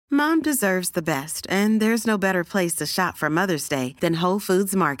Mom deserves the best, and there's no better place to shop for Mother's Day than Whole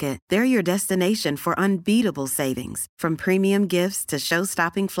Foods Market. They're your destination for unbeatable savings, from premium gifts to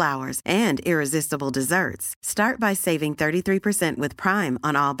show-stopping flowers and irresistible desserts. Start by saving 33% with Prime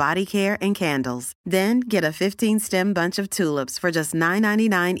on all body care and candles. Then get a 15-stem bunch of tulips for just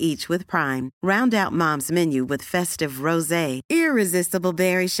 $9.99 each with Prime. Round out Mom's menu with festive rosé, irresistible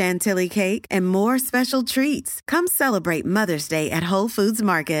berry chantilly cake, and more special treats. Come celebrate Mother's Day at Whole Foods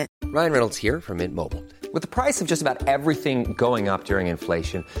Market. Ryan Reynolds here from Mint Mobile. With the price of just about everything going up during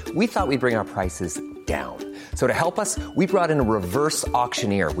inflation, we thought we'd bring our prices down. So to help us, we brought in a reverse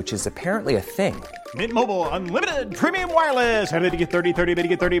auctioneer, which is apparently a thing. Mint Mobile Unlimited Premium Wireless. How to get 30, 30, bit to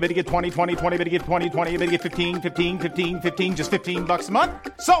get 30, bit to get 20, 20, 20, bit to get 20, 20, bit to get 15, 15, 15, 15, just $15 a month?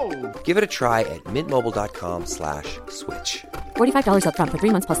 Sold! Give it a try at mintmobile.com/switch. $45 up front for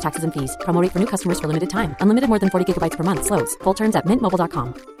 3 months plus taxes and fees. Promo rate for new customers for limited time. Unlimited more than 40 gigabytes per month. Slows full terms at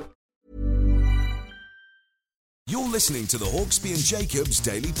mintmobile.com. You're listening to the Hawksby and Jacobs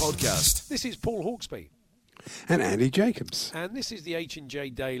Daily Podcast. This is Paul Hawksby. And Andy Jacobs. And this is the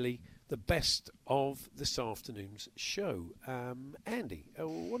H&J Daily, the best of this afternoon's show. Andy,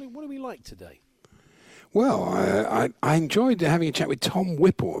 what do we like today? Well, I enjoyed having a chat with Tom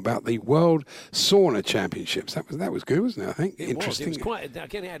Whipple about the World Sauna Championships. That was good, wasn't it? I think Interesting. It was quite.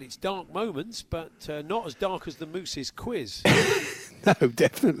 Again, it had its dark moments, but not as dark as the Moose's quiz. No,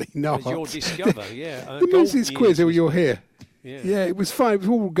 definitely not. As you'll discover, yeah. The Moose's quiz. You'll hear. Yeah, it was fine. It was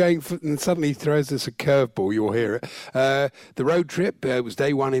all going, and suddenly he throws us a curveball. You'll hear it. The road trip was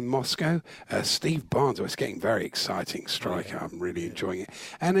day one in Moscow. Steve Barnes was getting very exciting striker. I'm really enjoying it.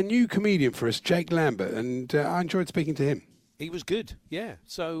 And a new comedian for us, Jake Lambert, and I enjoyed speaking to him. He was good, yeah.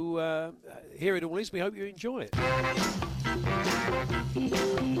 So here it all is. We hope you enjoy it.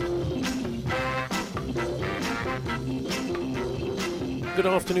 Good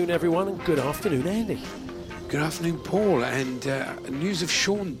afternoon, everyone, and good afternoon, Andy. Good afternoon, Paul. And news of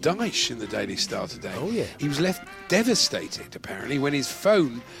Sean Dyche in the Daily Star today. Oh, yeah. He was left devastated, apparently, when his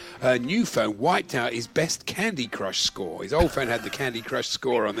new phone, wiped out his best Candy Crush score. His old phone had the Candy Crush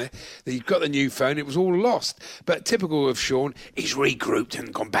score on there. He got the new phone, it was all lost. But typical of Sean, he's regrouped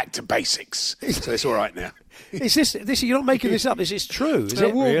and gone back to basics. So it's all right now. Is this? You're not making this up. This is true. Is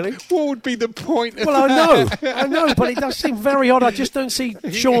it really? What would be the point? Well, I know, but it does seem very odd. I just don't see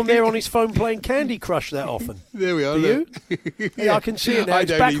Sean there on his phone playing Candy Crush that often. There we are. Do you? Yeah, I can see it now.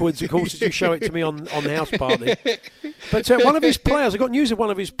 It's backwards, of course, as you show it to me on the house party. But one of his players, I got news of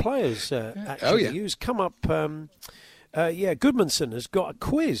one of his players. Actually, who's come up. Goodmanson has got a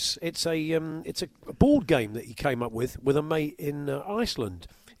quiz. It's a board game that he came up with a mate in Iceland.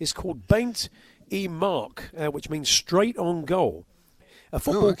 It's called Beint E Mark, which means straight on goal. A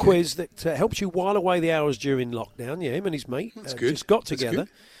football quiz that helps you while away the hours during lockdown. Yeah, him and his mate just got together.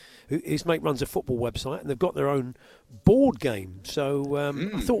 His mate runs a football website, and they've got their own board game. So I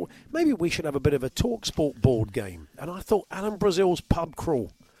thought maybe we should have a bit of a TalkSport board game. And I thought Alan Brazil's Pub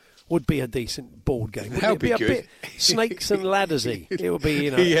Crawl would be a decent board game. That would be a good. Bit snakes and laddersy. It would be,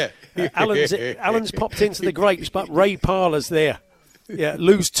 Alan's popped into the grapes, but Ray Parler's there. Yeah,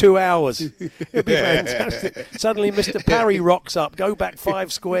 lose 2 hours. It'd be fantastic. Suddenly Mr. Parry rocks up, go back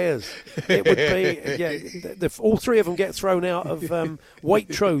 5 squares. It would be, all three of them get thrown out of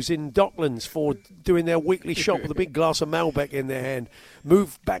Waitrose in Docklands for doing their weekly shop with a big glass of Malbec in their hand.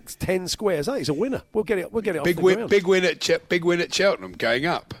 Move back 10 squares. I think it's a winner. We'll get it off the ground. Big win at Cheltenham, going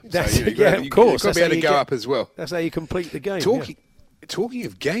up. That's, so, of course. You've got to be able to go up as well. That's how you complete the game. Talking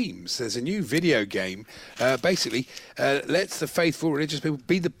of games, there's a new video game, basically lets the faithful religious people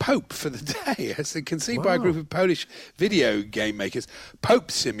be the Pope for the day. It's conceived by a group of Polish video game makers. Pope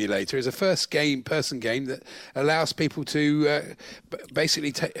Simulator is a first-person game that allows people to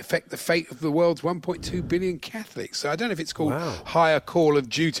basically affect the fate of the world's 1.2 billion Catholics. So I don't know if it's called Higher Call of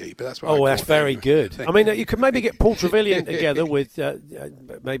Duty, but that's what I call it. That's very good. I mean, you could maybe get Paul Trevelyan together with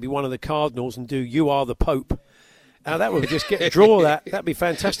maybe one of the cardinals and do You Are the Pope. That would just draw that. That'd be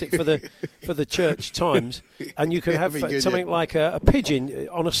fantastic for the church times. And you could have something like a pigeon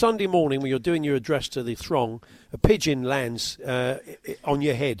on a Sunday morning when you're doing your address to the throng. A pigeon lands on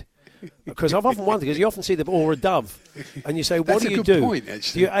your head. Because I've often wondered, because you often see them, or a dove, and you say, what do you do? Point,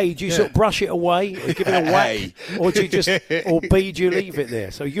 Do you sort of brush it away, or give it a whack, or do you just, or B, do you leave it there?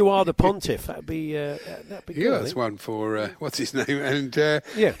 So You Are the Pontiff. That'd be good. Yeah, that's one for what's his name, and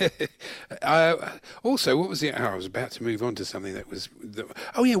also, what was it? I was about to move on to something that was.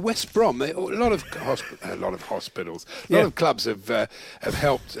 West Brom. A lot of hospitals, a lot of clubs have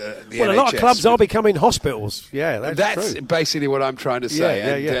helped the NHS. A lot of clubs are becoming hospitals. Yeah, that's true. Basically what I'm trying to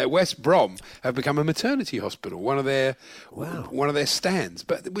say. West Brom have become a maternity hospital. One of their their stands.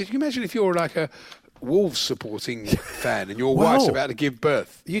 But would you imagine if you're like a Wolves supporting fan and your wife's about to give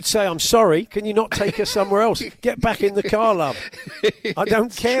birth? You'd say, "I'm sorry, can you not take her somewhere else? Get back in the car, love. I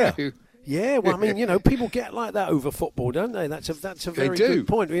don't care." True. Yeah, well, I mean, people get like that over football, don't they? That's a very good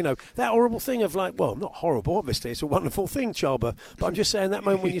point. That horrible thing of not horrible, obviously, it's a wonderful thing, Chalber. But I'm just saying that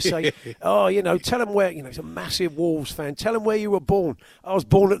moment when you say, tell them where, he's a massive Wolves fan, tell them where you were born. I was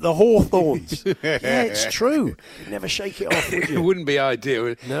born at the Hawthorns. Yeah, it's true. You'd never shake it off, would you? It wouldn't be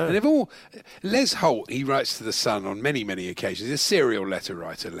ideal. No. And Les Holt, he writes to The Sun on many, many occasions. He's a serial letter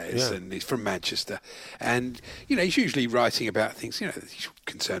writer, Les, and he's from Manchester. And, he's usually writing about things, he's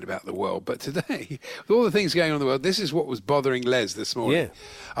concerned about the world. But today, with all the things going on in the world, this is what was bothering Les this morning. Yeah.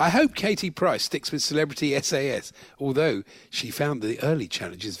 I hope Katie Price sticks with Celebrity SAS, although she found the early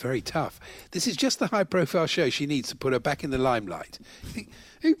challenges very tough. This is just the high-profile show she needs to put her back in the limelight.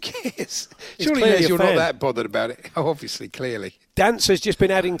 Who cares? Surely, Les, you're not that bothered about it. Oh, obviously, clearly. Dance has just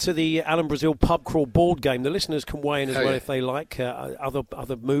been adding to the Alan Brazil pub crawl board game. The listeners can weigh in as well if they like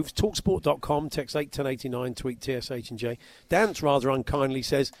other moves. Talksport.com, text 81089, tweet TSH and J. Dance rather unkindly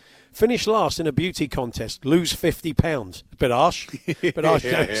says, finish last in a beauty contest, lose £50. A bit harsh.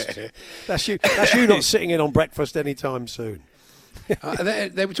 Dance. That's you not sitting in on breakfast anytime soon.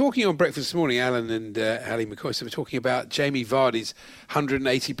 They were talking on breakfast this morning, Alan and Ali McCoy. They were talking about Jamie Vardy's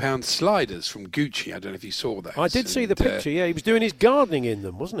 £180 sliders from Gucci. I don't know if you saw that. I did see the picture. Yeah, he was doing his gardening in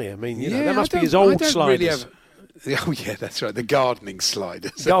them, wasn't he? I mean, that must be his old sliders. Oh, yeah, that's right. The gardening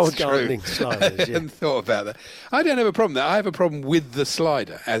sliders. Gardening sliders, I hadn't thought about that. I don't have a problem with that. I have a problem with the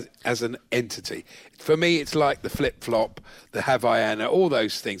slider as an entity. For me, it's like the flip-flop, the Havaiana, all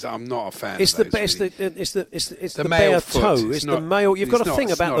those things. I'm not a fan of those. It's the male toe. It's the male. You've got a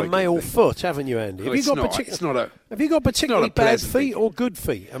thing about the male foot, haven't you, Andy? Have you got particularly bad feet or good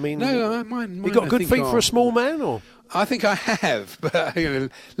feet? I mean, no, mine. You got good feet for a small man, or? I think I have, but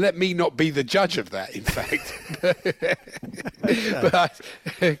let me not be the judge of that, in fact. But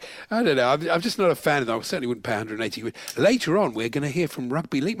I don't know. I'm just not a fan of that. I certainly wouldn't pay 180 quid. Later on, we're going to hear from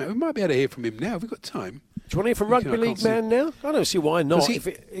Rugby League Man. We might be able to hear from him now. Have we got time? Do you want to hear from Rugby League Man now? I don't see why not.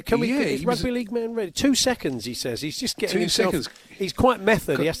 Is Rugby League Man ready? 2 seconds, he says. He's just getting himself... 2 seconds. He's quite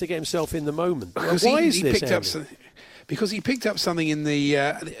method. He has to get himself in the moment. Why is this, Because he picked up something in the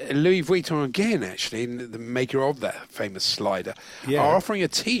Louis Vuitton again, actually, the maker of that famous slider, are offering a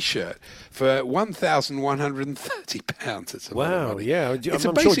T-shirt for £1,130. Wow, yeah.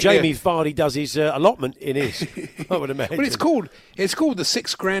 I'm sure Jamie Vardy does his allotment in his, I would imagine. Well, it's called the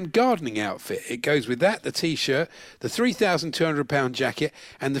 £6,000 gardening outfit. It goes with that, the T-shirt, the £3,200 jacket,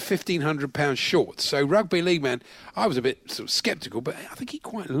 and the £1,500 shorts. So Rugby League Man, I was a bit sort of sceptical, but I think he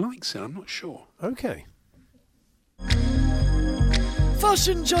quite likes it. I'm not sure. Okay.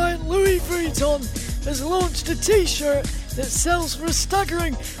 Fashion giant Louis Vuitton has launched a T-shirt that sells for a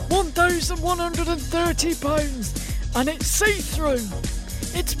staggering £1,130 and it's see-through.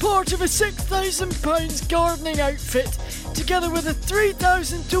 It's part of a £6,000 gardening outfit together with a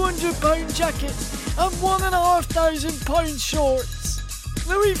 £3,200 jacket and £1,500 shorts.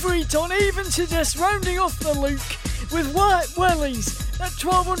 Louis Vuitton even suggests rounding off the look with white wellies at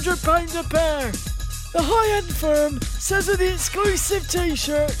 £1,200 a pair. The high-end firm says of the exclusive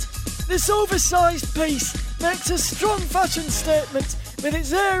T-shirt, this oversized piece makes a strong fashion statement with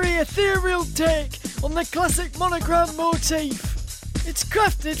its airy, ethereal take on the classic monogram motif. It's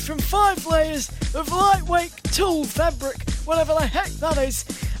crafted from 5 layers of lightweight tulle fabric, whatever the heck that is,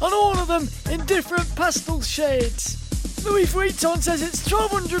 and all of them in different pastel shades. Louis Vuitton says its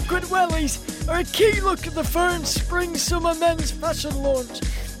 £1,200 wellies are a key look at the firm's spring-summer men's fashion launch.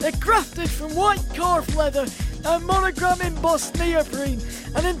 They're crafted from white calf leather and monogram embossed neoprene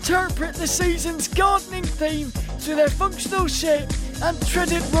and interpret the season's gardening theme through their functional shape and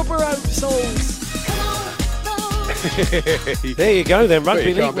treaded rubber outsoles. There you go then,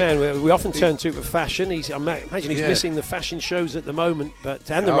 Rugby League Man. We often turn to for fashion. I imagine he's missing the fashion shows at the moment,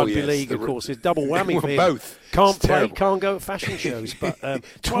 and the Rugby League, of course. It's double whammy for him. Both. Can't play, can't go at fashion shows, but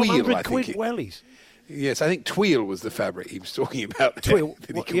 £1,200 wellies. Yes, I think Tweel was the fabric he was talking about. Tweel?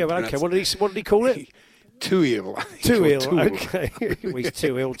 Okay. What did he call it? Too-ill. Too-ill, okay. He's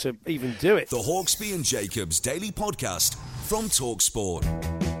too ill to even do it. The Hawksbee and Jacobs Daily Podcast from TalkSport.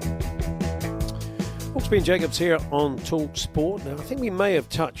 Hawksbee and Jacobs here on TalkSport. Now, I think we may have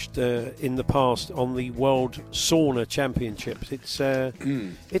touched in the past on the World Sauna Championships. It's a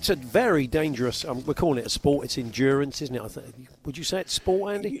very dangerous, we're calling it a sport, it's endurance, isn't it? Would you say it's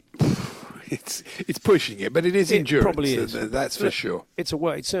sport, Andy? it's pushing it, but it is endurance. It probably is. That's for sure. It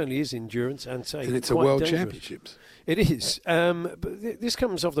certainly is endurance, and it's a World Championships. It is. But this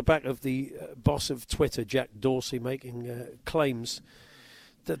comes off the back of the boss of Twitter, Jack Dorsey, making claims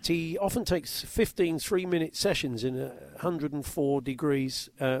that he often takes 15 3-minute sessions in a 104 degrees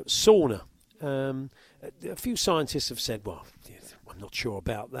sauna. A few scientists have said, well, I'm not sure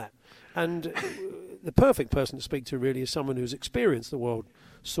about that. And the perfect person to speak to really is someone who's experienced the World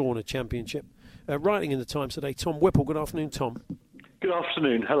Sauna Championship. Writing in the Times today, Tom Whipple. Good afternoon, Tom. Good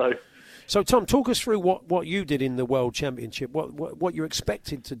afternoon. Hello. So, Tom, talk us through what you did in the World Championship, what you're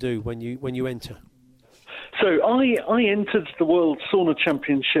expected to do when you enter. So I entered the World Sauna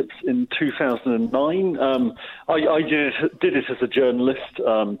Championships in 2009. I did it as a journalist.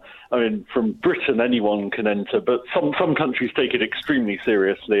 From Britain, anyone can enter, but some countries take it extremely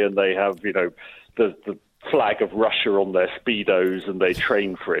seriously, and they have, the flag of Russia on their Speedos, and they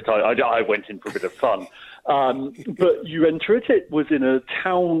train for it. I went in for a bit of fun. But you enter it. It was in a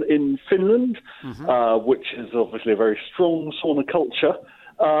town in Finland, which is obviously a very strong sauna culture.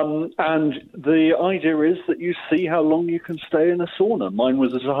 And the idea is that you see how long you can stay in a sauna. Mine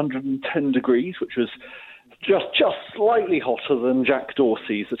was at 110 degrees, which was just slightly hotter than Jack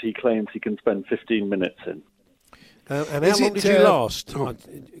Dorsey's that he claims he can spend 15 minutes in. And how long did you last?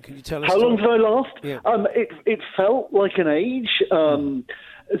 Can you tell us? How long did I last? Yeah. It felt like an age.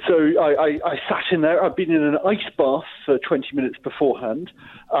 So I sat in there. I'd been in an ice bath for 20 minutes beforehand.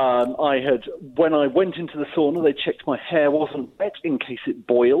 When I went into the sauna, they checked my hair wasn't wet in case it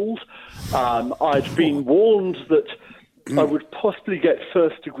boiled. I'd been warned that I would possibly get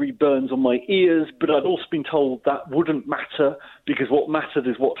first-degree burns on my ears, but I'd also been told that wouldn't matter because what mattered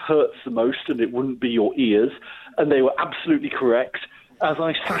is what hurts the most, and it wouldn't be your ears. And they were absolutely correct. As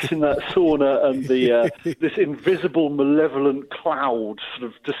I sat in that sauna and this invisible, malevolent cloud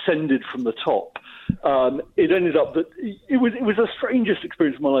sort of descended from the top, it ended up that it was the strangest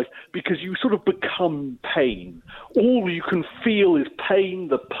experience of my life because you sort of become pain. All you can feel is pain.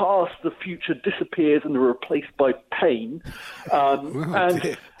 The past, the future disappears and are replaced by pain.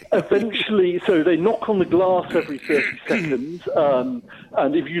 And eventually, so they knock on the glass every 30 seconds,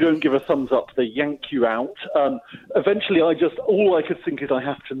 and if you don't give a thumbs up, they yank you out. Eventually, all I could think is I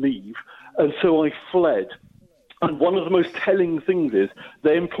have to leave, and so I fled. And one of the most telling things is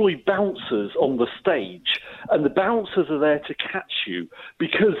they employ bouncers on the stage, and the bouncers are there to catch you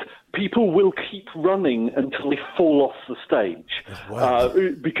because people will keep running until they fall off the stage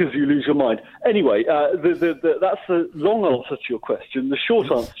because you lose your mind. Anyway, that's the long answer to your question. The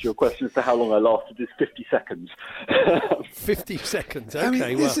short answer to your question as to how long I lasted is 50 seconds. 50 seconds,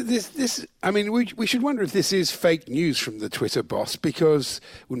 okay. We should wonder if this is fake news from the Twitter boss, because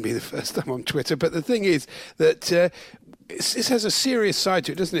it wouldn't be the first time on Twitter. But the thing is that this has a serious side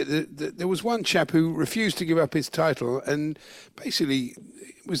to it, doesn't it? There was one chap who refused to give up his title, and basically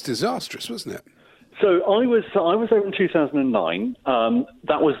it was disastrous, wasn't it? So I was there in 2009.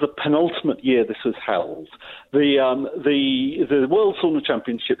 That was the penultimate year this was held. The World Sauna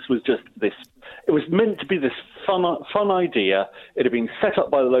Championships was just this. It was meant to be this fun idea. It had been set up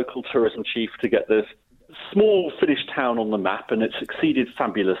by the local tourism chief to get this small Finnish town on the map, and it succeeded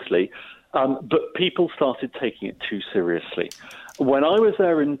fabulously. But people started taking it too seriously. When I was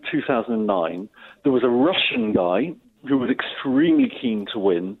there in 2009, there was a Russian guy who was extremely keen to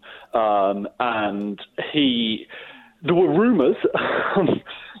win, and there were rumours,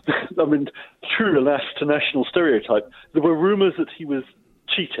 true to national stereotype, there were rumours that he was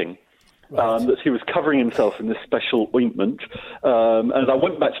cheating. Right. That he was covering himself in this special ointment. And I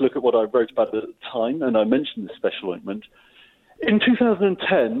went back to look at what I wrote about it at the time, and I mentioned this special ointment. In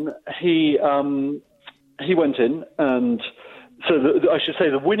 2010, he went in, and so I should say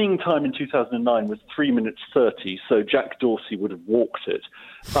the winning time in 2009 was 3 minutes 30, so Jack Dorsey would have walked it.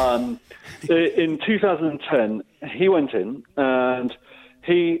 In 2010, he went in, and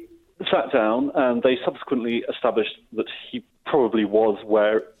he sat down, and they subsequently established that he probably was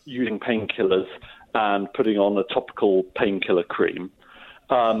using painkillers and putting on a topical painkiller cream.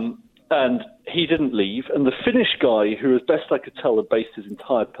 And he didn't leave. And the Finnish guy, who, as best I could tell, had based his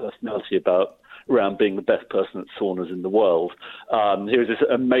entire personality around being the best person at saunas in the world. He was this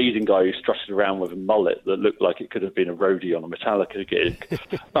amazing guy who strutted around with a mullet that looked like it could have been a roadie on a Metallica gig.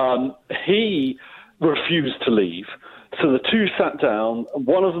 He refused to leave. So the two sat down,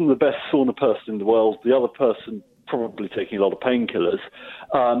 one of them the best sauna person in the world, the other person probably taking a lot of painkillers.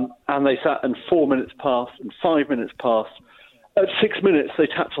 And they sat, and 4 minutes passed, and 5 minutes passed. At 6 minutes, they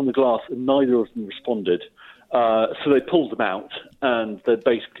tapped on the glass, and neither of them responded. So they pulled them out, and they're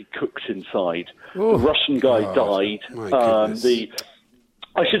basically cooked inside. Ooh, the Russian guy died.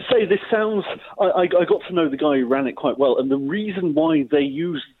 I should say this sounds... I got to know the guy who ran it quite well, and the reason why they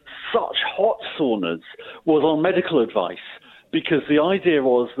used such hot saunas was on medical advice, because the idea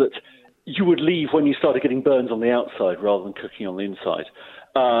was that you would leave when you started getting burns on the outside rather than cooking on the inside.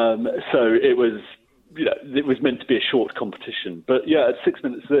 So it was, it was meant to be a short competition. But yeah, at 6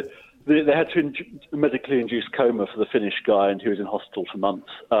 minutes, they had to medically induce coma for the Finnish guy, and he was in hospital for months.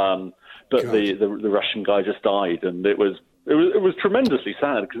 But the Russian guy just died, and it was tremendously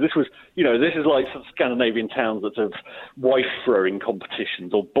sad, because this was, this is like some Scandinavian towns that have wife throwing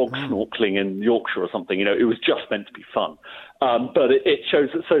competitions or bog snorkeling in Yorkshire or something. It was just meant to be fun. But it shows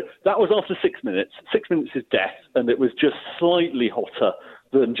that. So that was after 6 minutes. 6 minutes is death, and it was just slightly hotter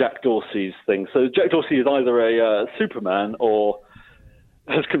than Jack Dorsey's thing. So Jack Dorsey is either a Superman or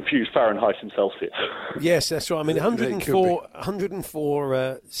has confused Fahrenheit and Celsius. Yes, that's right. I mean,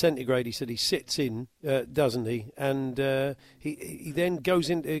 104 centigrade, he said he sits in, doesn't he? And he then jumps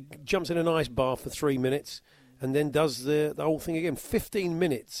in an ice bath for 3 minutes and then does the whole thing again. 15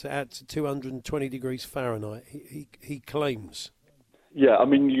 minutes at 220 degrees Fahrenheit, he claims. Yeah, I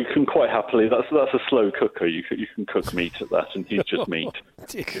mean, you can quite happily. That's a slow cooker. You can cook meat at that, and he's just meat.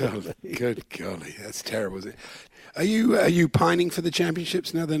 Good golly, that's terrible. Is it? Are you pining for the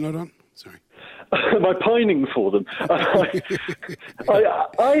championships now? They're not on. Sorry. Am I pining for them? I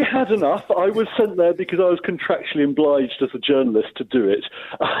had enough. I was sent there because I was contractually obliged as a journalist to do it.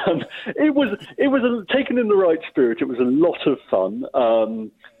 It was taken in the right spirit. It was a lot of fun.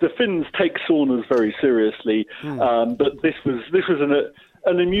 The Finns take saunas very seriously, but this was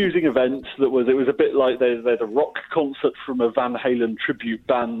an amusing event. It was a bit like they had a rock concert from a Van Halen tribute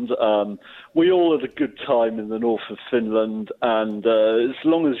band. We all had a good time in the north of Finland, and as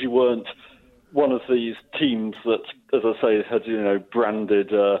long as you weren't one of these teams that, as I say, had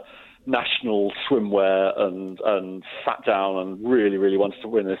branded national swimwear and sat down and really, really wanted to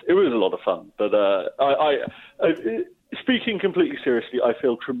win this, it was a lot of fun. But speaking completely seriously, I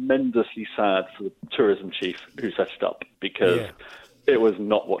feel tremendously sad for the tourism chief who set it up, because it was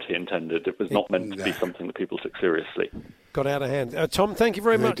not what he intended. It was not meant to be something that people took seriously. Got out of hand. Tom, thank you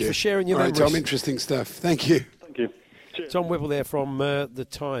very much for sharing your memories. All right, Tom, interesting stuff. Thank you. Thank you. Cheers. Tom Whipple there from The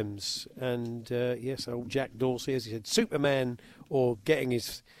Times. And, yes, old Jack Dorsey, as he said, Superman, or getting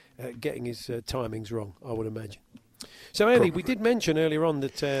his timings wrong, I would imagine. So, Andy, we did mention earlier on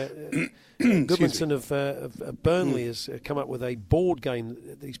that Goodmanson of Burnley has come up with a board game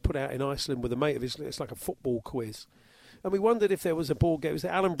that he's put out in Iceland with a mate of his. It's like a football quiz. And we wondered if there was a board game. It was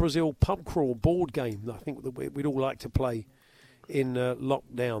the Alan Brazil pub crawl board game that I think that we'd all like to play in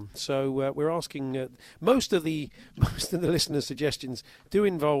lockdown. So we're asking most of the listener suggestions do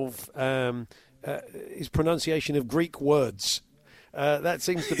involve his pronunciation of Greek words. That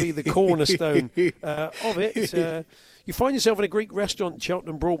seems to be the cornerstone of it. You find yourself in a Greek restaurant at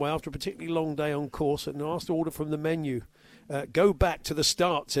Cheltenham Broadway after a particularly long day on course and asked to order from the menu. Go back to the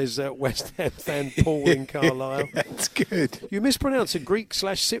start, says West Ham fan Paul in Carlisle. That's good. You mispronounce a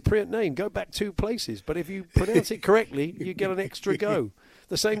Greek/Cypriot name. Go back 2 places. But if you pronounce it correctly, you get an extra go.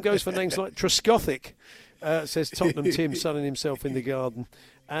 The same goes for names like Truscothic, says Tottenham Tim, sunning himself in the garden.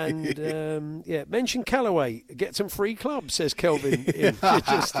 And, mention Callaway. Get some free clubs, says Kelvin.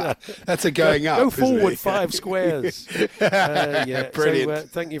 That's a going up. Go forward 5 squares. Brilliant. So,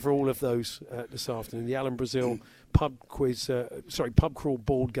 thank you for all of those this afternoon. The Alan Brazil pub crawl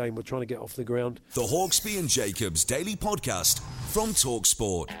board game we're trying to get off the ground. The Hawksbee and Jacobs Daily Podcast from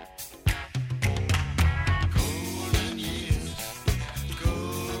TalkSport.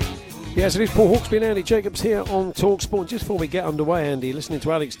 Yes, it is Paul Hawksbee and Andy Jacobs here on TalkSport. Just before we get underway, Andy, listening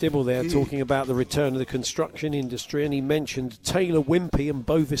to Alex Dibble there talking about the return of the construction industry, and he mentioned Taylor Wimpey and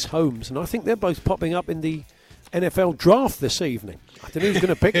Bovis Holmes, and I think they're both popping up in the NFL draft this evening. I don't know who's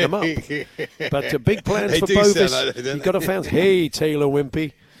going to pick them up, but big plans for Bovis. You've got to fancy, hey, Taylor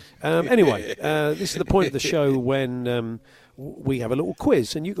Wimpey. Anyway, this is the point of the show when we have a little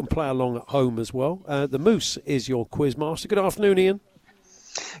quiz, and you can play along at home as well. The Moose is your quiz master. Good afternoon, Ian.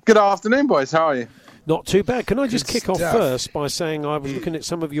 Good afternoon, boys. How are you? Not too bad. Can I just kick off first by saying I was looking at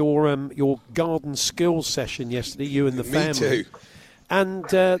some of your garden skills session yesterday, you and the family. Me too. And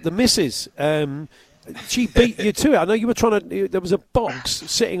the missus, she beat you to it. I know you were trying to. There was a box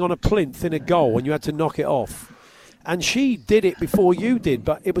sitting on a plinth in a goal, and you had to knock it off. And she did it before you did,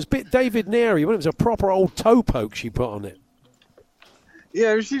 but it was a bit David Neri. It was a proper old toe poke she put on it.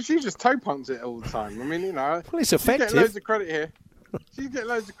 Yeah, she just toe punts it all the time. I mean, Well, it's effective. She get loads of credit here. She get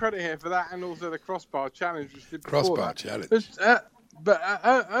loads of credit here for that, and also the crossbar challenge. Which did crossbar challenge.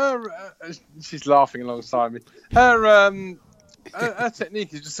 She's laughing alongside me. Her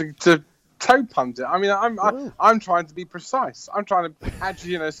technique is just to toe punt it. I mean, I'm trying to be precise. I'm trying to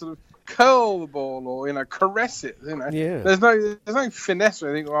actually, sort of curl the ball or caress it. Yeah. There's no finesse or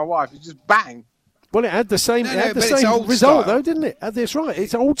anything with my wife. It's just bang. Well, it had the same, result, style. though, didn't it? That's right.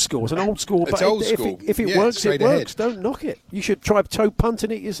 It's old school. It's an old school. It's old school. If it works, it works. Don't knock it. You should try toe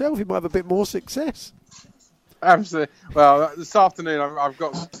punting it yourself. You might have a bit more success. Absolutely. Well, this afternoon I've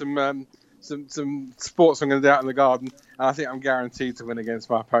got some sports I'm going to do out in the garden, and I think I'm guaranteed to win against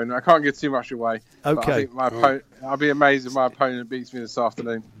my opponent. I can't give too much away. Okay. I think I'll be amazed if my opponent beats me this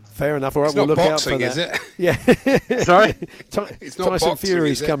afternoon. Fair enough. All right, it's we'll not look boxing, out for that. is it? Yeah. Sorry? It's not Tyson boxing,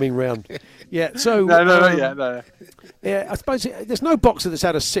 Fury's is it? coming round. Yeah, so... No. Yeah, I suppose there's no boxer that's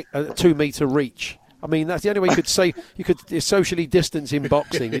had a 2-metre reach. I mean, that's the only way you could say you could socially distance in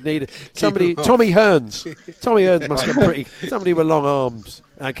boxing. You'd need somebody. Tommy Hearns. Tommy Hearns must have somebody with long arms.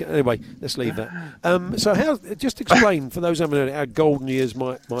 Okay, anyway, let's leave that. So, just explain for those who haven't heard it, how golden years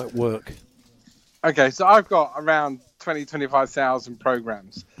might work. Okay, so I've got around 25,000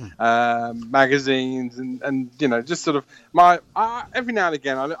 programs, magazines, and just sort of every now and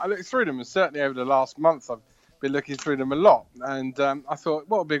again I look through them, and certainly over the last month I've been looking through them a lot, and I thought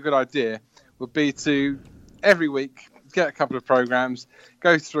what would be a good idea would be to every week get a couple of programs,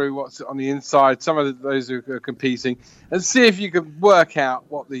 go through what's on the inside, some of those who are competing, and see if you can work out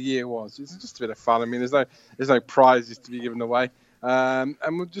what the year was. It's just a bit of fun. I mean, there's no prizes to be given away, and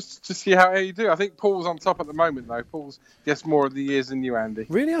we'll just see how you do. I think Paul's on top at the moment, though. Paul's gets more of the years than you, Andy.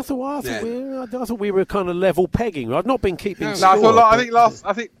 Really, I thought we were kind of level pegging. I've not been keeping score. I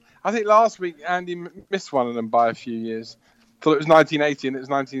think last week Andy missed one of them by a few years. Thought it was 1980 and it was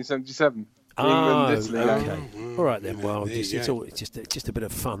 1977. Okay. All right then. Well, it's just a bit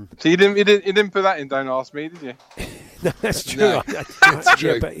of fun. So you didn't put that in. Don't ask me, did you? No, that's true. No, that's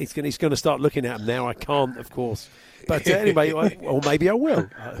true. Yeah, but he's going to start looking at them now. I can't, of course. But anyway, or maybe I will.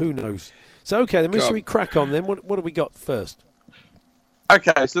 Who knows? So okay, then we crack on. Then what have we got first?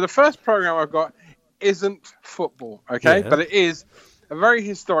 Okay, so the first program I've got isn't football. Okay, but it is a very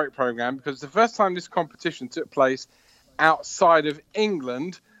historic program because the first time this competition took place outside of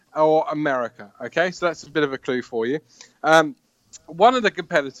England or America. Okay, so that's a bit of a clue for you. One of the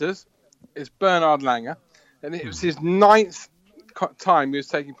competitors is Bernard Langer, and it was his 9th time he was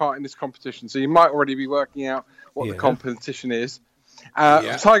taking part in this competition. So you might already be working out what the competition is.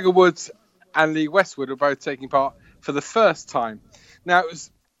 Tiger Woods and Lee Westwood were both taking part for the first time. Now, it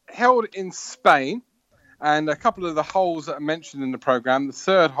was held in Spain, and a couple of the holes that are mentioned in the program, the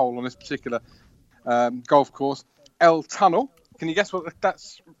third hole on this particular golf course, El Tunnel. Can you guess what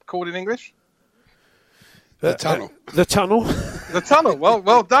that's called in English? The tunnel. The tunnel. The tunnel.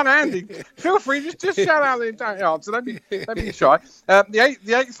 Well done, Andy. Feel free, just shout out the answer. Don't be shy. The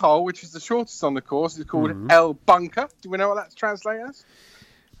eighth hole, which is the shortest on the course, is called El Bunker. Do we know what that's translated as?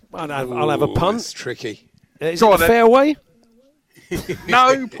 I'll have a punt. It's tricky. Is it a fairway?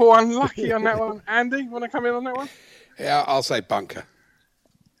 No, poor unlucky on that one. Andy, want to come in on that one? Yeah, I'll say bunker.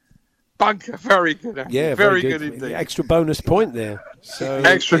 Bunker, very good. Andy. Yeah, very good indeed. Extra bonus point there. So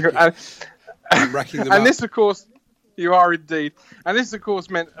extra good. I'm racking them and up. this, of course, you are indeed. And this, of course,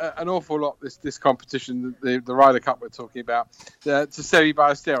 meant an awful lot. This competition, the Ryder Cup we're talking about, to Seve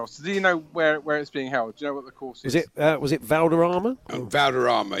Ballesteros. So do you know where it's being held? Do you know what the course is? Was it Valderrama?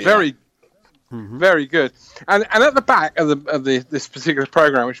 Valderrama. Yeah. Very good. And at the back of this particular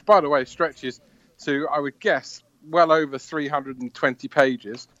program, which by the way stretches to, I would guess, well over 320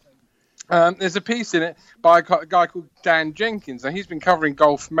 pages. There's a piece in it by a guy called Dan Jenkins, and he's been covering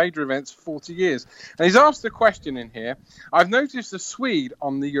golf major events for 40 years. And he's asked a question in here. I've noticed a Swede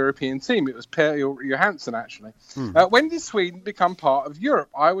on the European team. It was Per Johansson, actually. When did Sweden become part of Europe?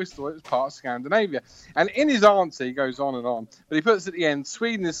 I always thought it was part of Scandinavia. And in his answer, he goes on and on. But he puts at the end,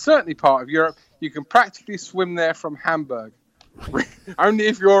 Sweden is certainly part of Europe. You can practically swim there from Hamburg. Only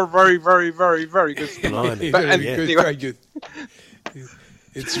if you're a very, very, very, very good swimmer. Very good.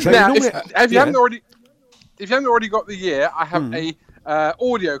 It's true. Now, if you haven't already got the year, I have a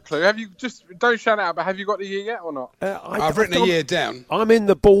audio clue. Have you don't shout out, but have you got the year yet or not? I've written a year down. I'm in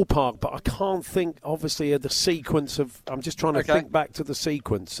the ballpark, but I can't think, obviously, of the sequence of. I'm just trying to think back to the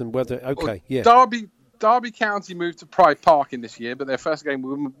sequence and whether. Derby County moved to Pride Park in this year, but their first game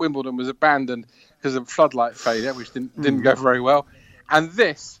with Wimbledon was abandoned because of floodlight failure, which didn't go very well. And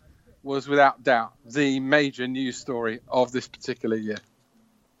this was, without doubt, the major news story of this particular year.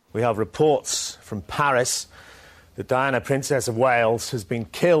 We have reports from Paris that Diana, Princess of Wales, has been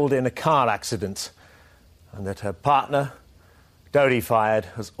killed in a car accident and that her partner, Dodi Fayed,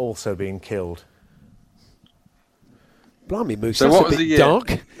 has also been killed. Blimey, Moose, So that's what a was bit the year?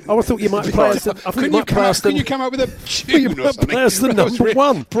 dark. Oh, I thought you might play us. Couldn't you come up with a tune or something? Play us the number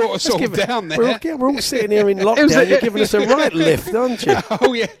one. Brought us all down there. We're all sitting here in lockdown. You're giving us a right lift, aren't you?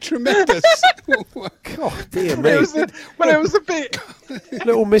 Oh yeah, tremendous. God, dear me. It was a bit.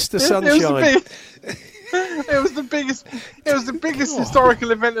 Little Mr. Sunshine. It was the biggest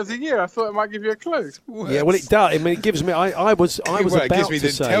historical event of the year. I thought it might give you a clue. Yeah, well, it does. I mean, it gives me. I was Well, about it gives me to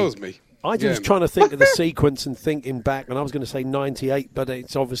the say. tells me. I was Yeah. trying to think of the sequence and thinking back, and I was going to say 98, but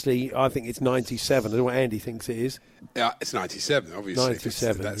it's obviously, I think it's 97. I don't know what Andy thinks it is. Yeah, it's 97, obviously.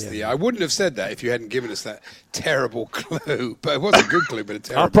 97, That's yeah. the. I wouldn't have said that if you hadn't given us that terrible clue. But it was a good clue, but a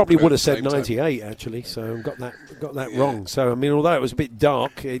terrible. I probably clue would at have the said same time. 98, actually, so got that wrong. So, I mean, although it was a bit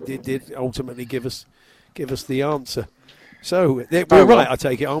dark, it did ultimately give us the answer. So, we're right, I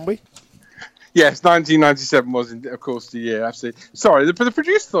take it, aren't we? Yes, 1997 was, of course, the year. Absolutely. Sorry, the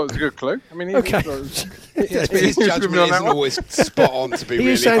producer thought it was a good clue. I mean, he Okay. thought Yes, but his judgment isn't always spot on, to be He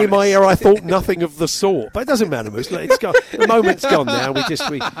really was saying in honest. my ear, I thought nothing of the sort, but it doesn't matter, Moose. Look, it's gone. The moment's gone now.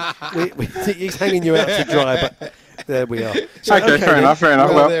 He's hanging you out to dry, but there we are. So, Okay, fair then. enough, fair enough.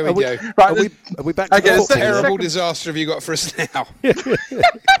 Well, Well, there we go. Right, Are we back to Okay, the the football? second- Terrible disaster have you got for us now?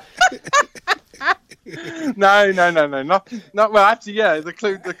 No. Not well. Actually, yeah. The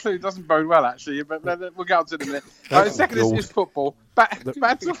clue doesn't bode well. Actually, but we'll get on to it in a minute. Right, the second is football. Back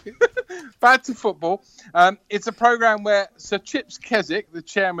to football. It's a program where Sir Chips Keswick, the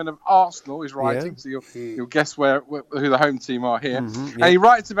chairman of Arsenal, is writing. Yeah. So you'll guess who the home team are here. Mm-hmm, And he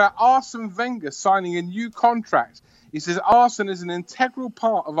writes about Arsene Wenger signing a new contract. He says Arsene is an integral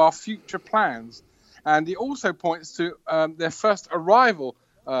part of our future plans, and he also points to their first arrival.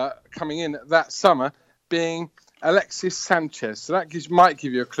 Coming in that summer, being Alexis Sanchez. So that might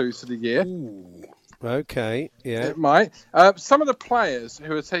give you a clue to the year. Ooh. Okay, yeah. It might. Some of the players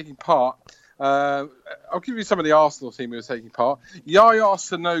who are taking part, I'll give you some of the Arsenal team who are taking part. Yaya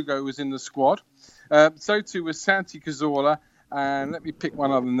Sanogo was in the squad. So too was Santi Cazorla. And let me pick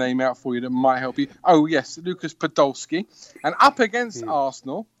one other name out for you that might help you. Oh, yes, Lucas Podolski. And up against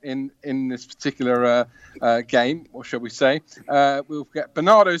Arsenal in this particular game, or shall we say, we'll get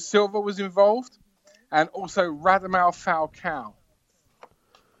Bernardo Silva was involved, and also Radamel Falcao.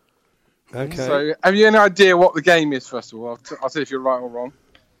 Okay. So have you any idea what the game is, first of all? I'll tell you if you're right or wrong.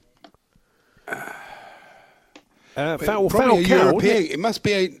 Probably a European. It must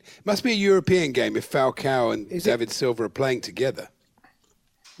be a European game if Falcao and David Silva are playing together.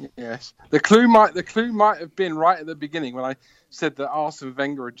 Yes, the clue might have been right at the beginning when I said that Arsene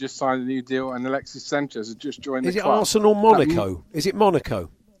Wenger had just signed a new deal and Alexis Sanchez had just joined the club. Is it Arsenal Monaco? Is it Monaco?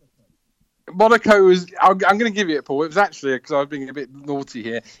 Monaco was. I'm going to give you it, Paul. It was actually, because I was being a bit naughty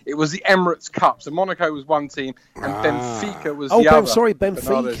here, it was the Emirates Cup. So Monaco was one team, and Benfica was the other. Bernardo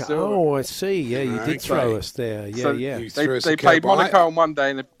Benfica. Silva. Oh, I see. Yeah, you did throw us there. Yeah, So yeah. They played Monaco on one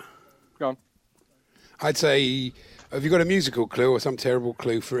day, and go on. I'd say, have you got a musical clue or some terrible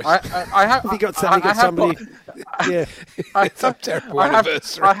clue for us? I have. Have you got somebody? Yeah. Some terrible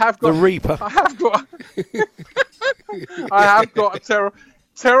anniversary. I have got the Reaper. I have got a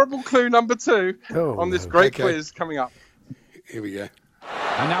terrible clue number 2 on this great quiz coming up. Here we go.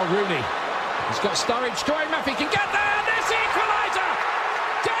 And now Rooney. He's got Sturridge. Troy Murphy can get there. There's the equaliser.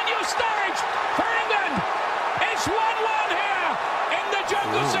 Daniel Sturridge for England. It's 1-1 here in the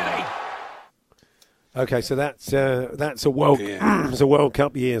Jungle City. Okay, so that's a World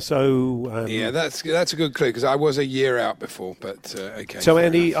Cup year. So that's a good clue because I was a year out before. But okay. So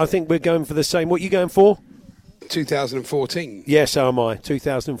Andy, I think we're going for the same. What are you going for? 2014. Yes, so am I.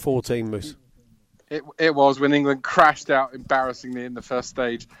 2014, Moose. It was when England crashed out embarrassingly in the first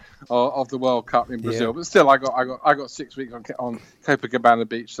stage of the World Cup in Brazil. Yeah. But still, I got 6 weeks on Copacabana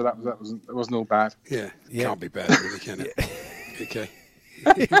Beach, so that wasn't all bad. Yeah, can't be bad, really, can it? Okay.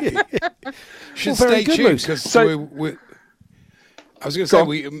 Should stay tuned because I was going to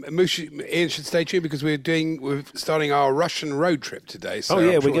say Ian should stay tuned because we're starting our Russian road trip today. So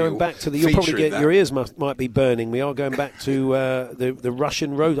we're going back to you'll probably get your ears might be burning. We are going back to the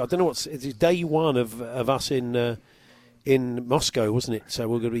Russian road. I don't know it's day one of us in Moscow, wasn't it? So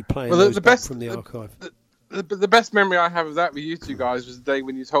we're going to be playing those back from the archive. The best memory I have of that with you two guys was the day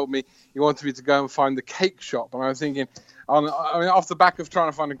when you told me you wanted me to go and find the cake shop, and I was thinking, off the back of trying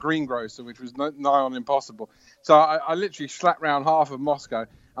to find a greengrocer, which was nigh on impossible. So I literally slapped round half of Moscow, and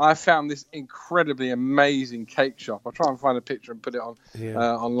I found this incredibly amazing cake shop. I'll try and find a picture and put it on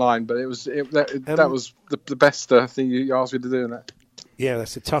online, but that was the best thing you asked me to do in that. Yeah,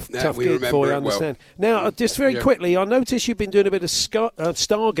 that's a tough gig for you, I understand. Well. Now, just very quickly, I noticed you've been doing a bit of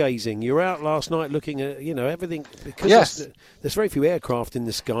stargazing. You were out last night looking at, everything, because there's very few aircraft in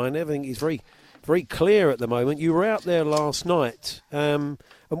the sky and everything is very very clear at the moment. You were out there last night. And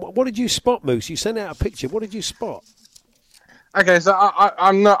what did you spot, Moose? You sent out a picture. What did you spot? Okay, so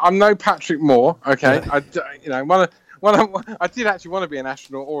I'm no Patrick Moore. Okay, yeah. I did actually want to be an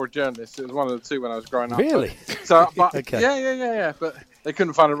astronaut or a journalist. It was one of the two when I was growing up. Really? But Okay. Yeah. But they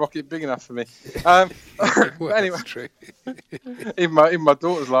couldn't find a rocket big enough for me. But anyway, That's true. even my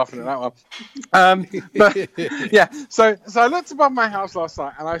daughter's laughing at that one. But yeah, so I looked above my house last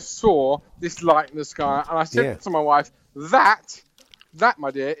night and I saw this light in the sky, and I said to my wife, That,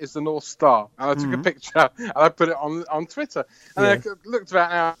 my dear, is the North Star. And I took a picture and I put it on Twitter. And I looked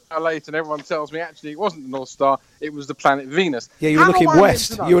about an hour later and everyone tells me actually it wasn't the North Star, it was the planet Venus. Yeah, you were looking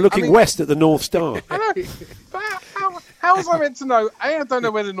west. You were looking west at the North Star. I know. But how was I meant to know? A, I don't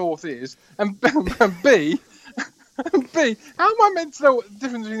know where the North is. And B, how am I meant to know what the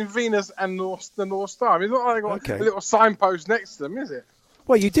difference between Venus and the North Star? I mean, it's not like I got a little signpost next to them, is it?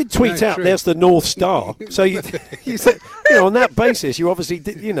 Well, you did tweet out, "There's the North Star." So you said, on that basis, you obviously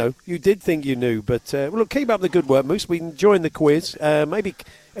did, you did think you knew. But look, keep up the good work, Moose. We enjoying the quiz. Maybe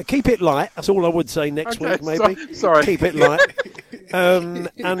keep it light. That's all I would say next week. Maybe sorry. Keep it light. And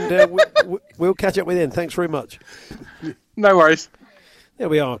we'll catch up with you then. Thanks very much. No worries. There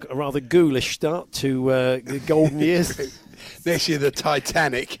we are. A rather ghoulish start to the golden years. Next year, the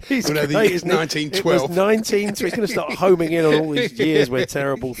Titanic. He's the great, year's isn't it? 1912. It was 19. So he's going to start homing in on all these years where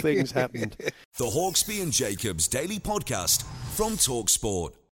terrible things happened. The Hawksby and Jacobs Daily Podcast from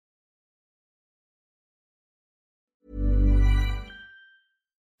TalkSport.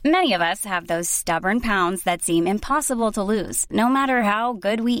 Many of us have those stubborn pounds that seem impossible to lose, no matter how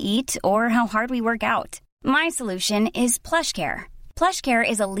good we eat or how hard we work out. My solution is PlushCare. PlushCare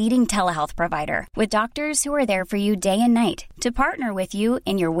is a leading telehealth provider with doctors who are there for you day and night to partner with you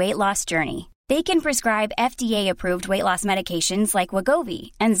in your weight loss journey. They can prescribe FDA-approved weight loss medications like Wegovy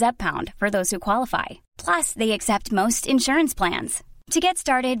and Zepbound for those who qualify. Plus, they accept most insurance plans. To get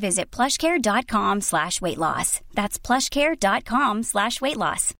started, visit plushcare.com/weightloss. That's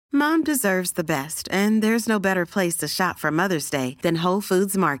plushcare.com/weightloss. Mom deserves the best, and there's no better place to shop for Mother's Day than Whole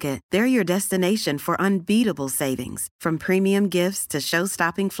Foods Market. They're your destination for unbeatable savings, from premium gifts to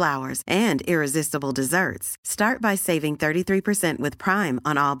show-stopping flowers and irresistible desserts. Start by saving 33% with Prime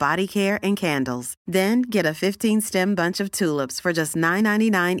on all body care and candles. Then get a 15-stem bunch of tulips for just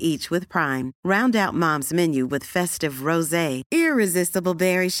 $9.99 each with Prime. Round out Mom's menu with festive rosé, irresistible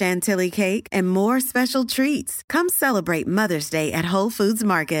berry chantilly cake, and more special treats. Come celebrate Mother's Day at Whole Foods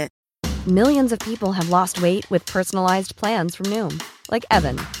Market. Millions of people have lost weight with personalized plans from Noom. Like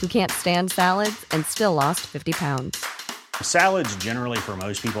Evan, who can't stand salads and still lost 50 pounds. Salads generally for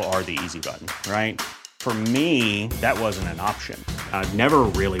most people are the easy button, right? For me, that wasn't an option. I never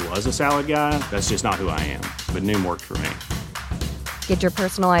really was a salad guy. That's just not who I am. But Noom worked for me. Get your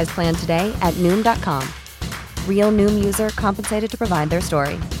personalized plan today at Noom.com. Real Noom user compensated to provide their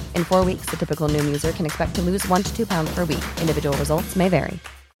story. In 4 weeks, the typical Noom user can expect to lose 1 to 2 pounds per week. Individual results may vary.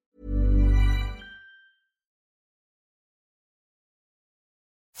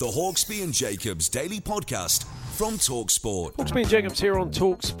 The Hawksby and Jacobs Daily Podcast from TalkSport. Hawksby and Jacobs here on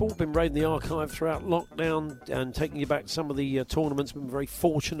TalkSport. Been raiding the archive throughout lockdown and taking you back to some of the tournaments we've been very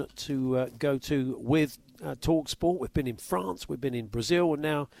fortunate to go to with TalkSport. We've been in France, we've been in Brazil, and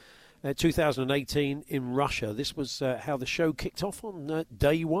now 2018 in Russia. This was how the show kicked off on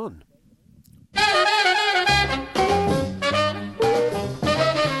day one.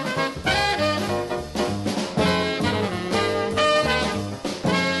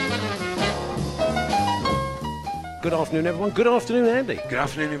 Good afternoon, everyone. Good afternoon, Andy. Good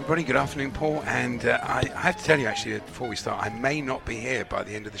afternoon, everybody. Good afternoon, Paul. And I have to tell you, actually, before we start, I may not be here by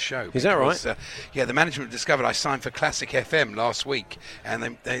the end of the show. Is that right? Yeah, the management discovered I signed for Classic FM last week, and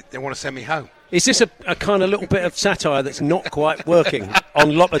they want to send me home. Is this a kind of little bit of satire that's not quite working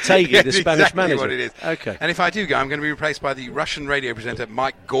on Lopetegui, the Spanish exactly manager? What it is. Okay. And if I do go, I'm going to be replaced by the Russian radio presenter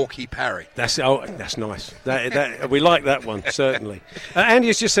Mike Gorky Parry. That's nice. That we like that one, certainly. Andy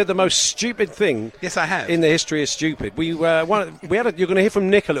has just said the most stupid thing. Yes, I have. In the history of stupid. You're going to hear from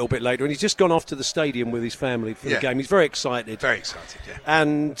Nick a little bit later, and he's just gone off to the stadium with his family for the game. He's very excited. Very excited, yeah.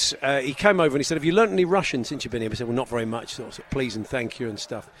 And he came over and he said, "Have you learnt any Russian since you've been here?" We said, "Well, not very much." So I said, "Please and thank you and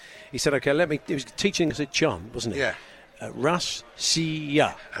stuff." He said, "Okay, he was teaching us a chant, wasn't he?" Yeah.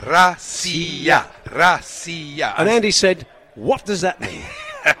 Россия. Россия. Россия. And Andy said, "What does that mean?"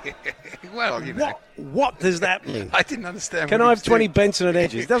 Well, you know. What does that mean? I didn't understand. Can I have 20 Benson and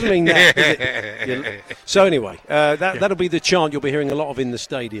Hedges? Doesn't mean that, does it? So anyway, that'll be the chant you'll be hearing a lot of in the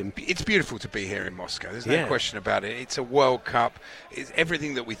stadium. It's beautiful to be here in Moscow. There's no question about it. It's a World Cup. It's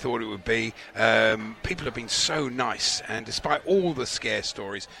everything that we thought it would be. People have been so nice, and despite all the scare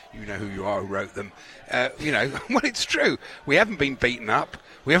stories, you know who you are who wrote them. Well, it's true. We haven't been beaten up.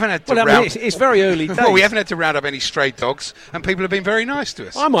 We haven't had to it's very early days. Well, we haven't had to round up any stray dogs, and people have been very nice to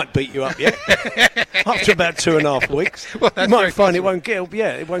us. I might beat you up yet. After about 2.5 weeks. Well, you might find it won't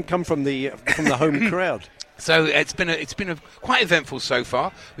come from the home crowd. So it's been quite eventful so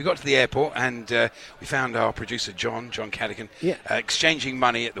far. We got to the airport and we found our producer John Cadigan exchanging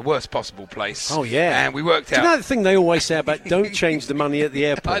money at the worst possible place. Oh yeah, and we worked out. Do you know the thing they always say about don't change the money at the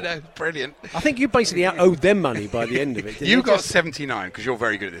airport? I know, brilliant. I think you basically owed them money by the end of it. You got 79 because you're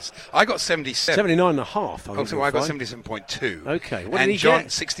very good at this. I got 77. 79.5. Oh, so I got 77.2. Okay, what did and he John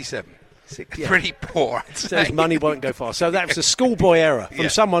get? 67. Yeah. Pretty poor, I'd say. His money won't go far. So that was a schoolboy error from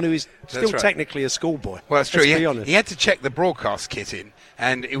someone who is still technically a schoolboy. Well, that's true. Let's be honest. He had to check the broadcast kit in,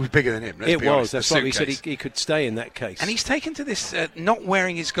 and it was bigger than him. Let's be honest. That's why he said he could stay in that case. And he's taken to this not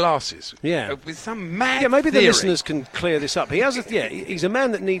wearing his glasses. Yeah. With some mad maybe theory. the listeners can clear this up. He's a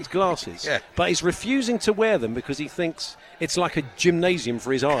man that needs glasses, but he's refusing to wear them because he thinks it's like a gymnasium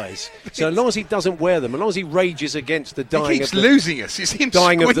for his eyes. So as long as he doesn't wear them, as long as he rages against the dying he keeps losing us. You see him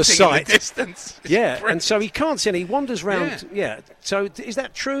dying of the sight. In the distance. And so he can't see, and he wanders round. Yeah. So is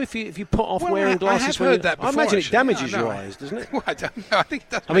that true? If you put off wearing glasses, I have heard that before. I imagine actually. it damages your eyes, doesn't it? Well, I don't know. I think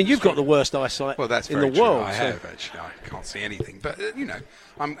that's. I mean, you've got the worst eyesight in the world. I have actually. I can't see anything, but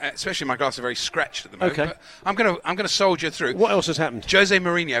I'm especially my glasses are very scratched at the moment. Okay. But I'm going to soldier through. What else has happened? Jose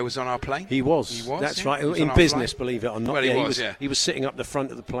Mourinho was on our plane. He was. That's right. In business, believe it or not. Well, he was sitting up the front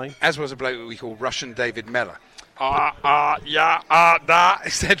of the plane. As was a bloke that we call Russian David Meller.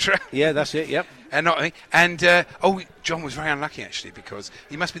 Etc. Yeah, that's it. Yep. And John was very unlucky actually because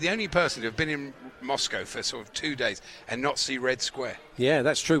he must be the only person to have been in Moscow for sort of 2 days and not see Red Square. Yeah,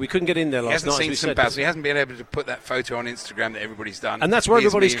 that's true. We couldn't get in there last night. He hasn't seen some battles. He hasn't been able to put that photo on Instagram that everybody's done. And that's where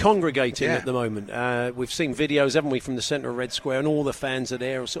everybody's congregating at the moment. We've seen videos, haven't we, from the centre of Red Square, and all the fans are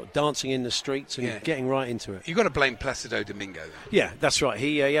there, sort of dancing in the streets and getting right into it. You've got to blame Placido Domingo, though. Yeah, that's right.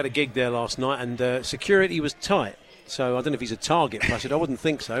 He had a gig there last night, and security was tight. So I don't know if he's a target, Placido. I wouldn't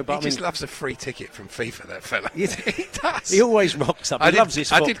think so. But he just loves a free ticket from FIFA, that fella. He does. He always rocks up. He loves his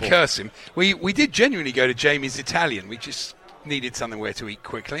football. I did curse him. We did genuinely go to Jamie's Italian. We just needed something where to eat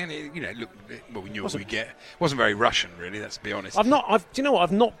quickly, and we knew what we'd get. It wasn't very Russian, really. Let's be honest. Do you know what?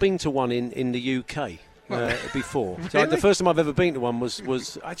 I've not been to one in the UK. Before. Really? So the first time I've ever been to one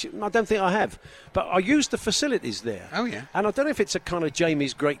was actually, I don't think I have, but I used the facilities there. Oh yeah. And I don't know if it's a kind of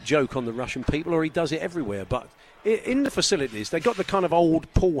Jamie's great joke on the Russian people or he does it everywhere, but in the facilities they got the kind of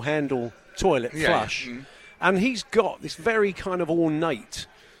old pull handle toilet flush, and he's got this very kind of ornate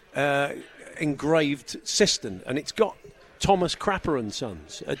engraved cistern, and it's got Thomas Crapper and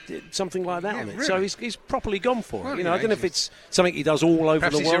Sons, something like that on it. Really? So he's properly gone for it. I don't know if it's something he does all over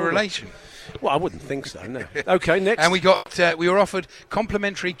Perhaps the world. Perhaps he's a relation. Well, I wouldn't think so, no. Okay, next. And we were offered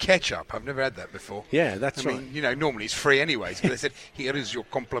complimentary ketchup. I've never had that before. Yeah, that's right. I mean, normally it's free anyways, but they said, here is your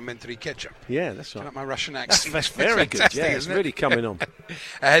complimentary ketchup. Yeah, that's right. Do you like my Russian accent? That's very good, yeah, it's really coming on.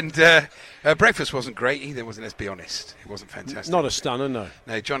 And breakfast wasn't great either, wasn't it? Let's be honest. It wasn't fantastic. Not a stunner, no.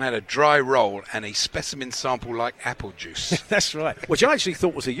 No, John had a dry roll and a specimen sample like apple juice. That's right, which I actually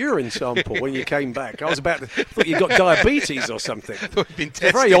thought was a urine sample when you came back. I thought you got diabetes or something. It's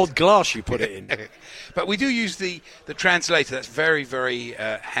a very odd glass you put it in. But we do use the translator. That's very, very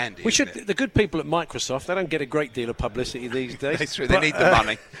handy. The good people at Microsoft, they don't get a great deal of publicity these days. That's true. They need the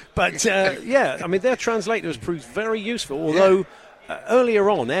money. But I mean, their translator has proved very useful. Although earlier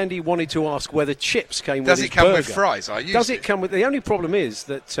on, Andy wanted to ask whether chips came with his burger. Does it come with fries? Does it come with? The only problem is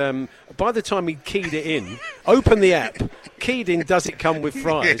that by the time he keyed it in, opened the app, keyed in, does it come with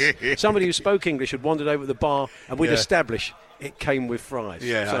fries? Somebody who spoke English had wandered over to the bar, and we'd established it came with fries.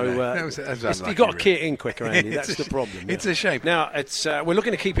 Yeah, so you've got to key it in quicker, Andy. That's the problem. It's a shame. Now, we're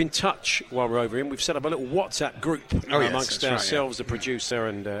looking to keep in touch while we're over here. We've set up a little WhatsApp group amongst ourselves, the producer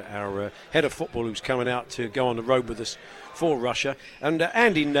and our head of football who's coming out to go on the road with us for Russia. And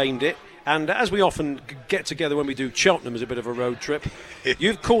Andy named it. And as we often get together when we do Cheltenham as a bit of a road trip,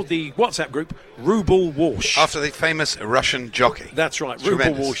 you've called the WhatsApp group Rubel Walsh. After the famous Russian jockey. That's right,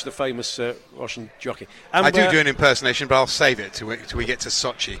 Rubel Walsh, the famous Russian jockey. And I do an impersonation, but I'll save it till we get to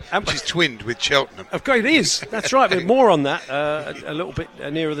Sochi, which is twinned with Cheltenham. Of course, it is. That's right. But more on that a little bit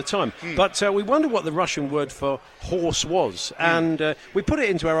nearer the time. But we wondered what the Russian word for horse was, and we put it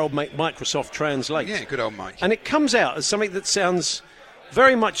into our old mate Microsoft Translate. Yeah, good old Mike. And it comes out as something that sounds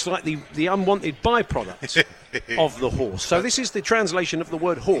very much like the unwanted byproduct of the horse. So this is the translation of the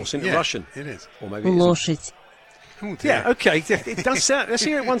word horse into Russian. It is. Or maybe it's yeah, okay. It does sound. Let's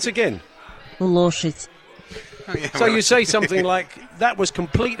hear it once again. Лошадь. So you say something like, that was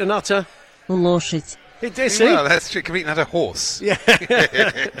complete and utter... Лошадь. Well, that's complete and utter horse. Yeah.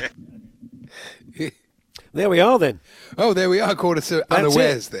 There we are then. Oh, there we are, caught us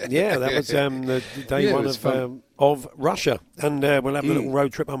unawares there. Yeah, that was the day one of Russia. And we'll have a little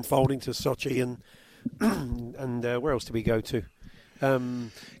road trip unfolding to Sochi and where else do we go to?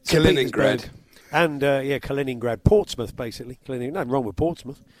 Kaliningrad. And, Kaliningrad. Portsmouth, basically. Nothing wrong with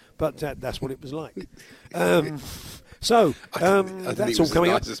Portsmouth, but that's what it was like. That's all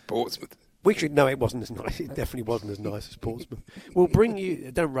coming up. Nice as Portsmouth. No, it wasn't as nice. It definitely wasn't as nice as Portsmouth. We'll bring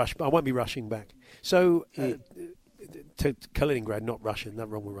you... Don't rush, but I won't be rushing back. So, to Kaliningrad, not Russia. Nothing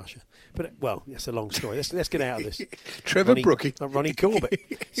wrong with Russia. But, well, it's a long story. Let's get out of this. Trevor Brookie. Ronnie Corbett.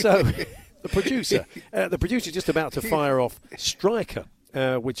 So, the producer's just about to fire off Striker,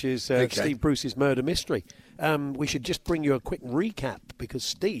 which is Steve Bruce's murder mystery. We should just bring you a quick recap because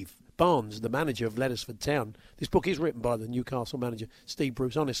Steve Barnes, the manager of Leadersford Town, this book is written by the Newcastle manager, Steve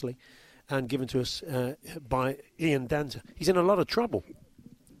Bruce, honestly, and given to us by Ian Danter. He's in a lot of trouble.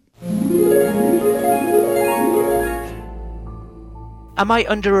 Am I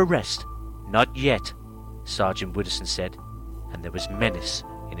under arrest? Not yet, Sergeant Widdowson said, and there was menace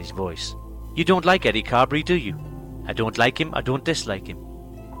in his voice. You don't like Eddie Carberry, do you? I don't like him, I don't dislike him.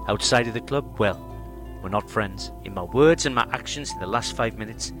 Outside of the club, well, we're not friends. In my words and my actions in the last 5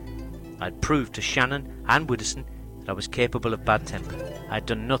 minutes, I'd proved to Shannon and Widdowson that I was capable of bad temper. I had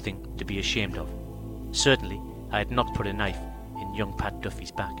done nothing to be ashamed of. Certainly, I had not put a knife in young Pat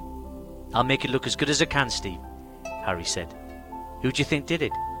Duffy's back. I'll make it look as good as I can, Steve, Harry said. Who do you think did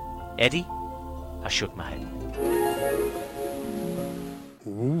it? Eddie? I shook my head.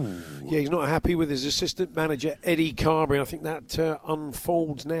 Ooh. Yeah, he's not happy with his assistant manager, Eddie Carberry. I think that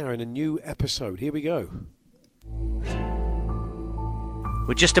unfolds now in a new episode. Here we go.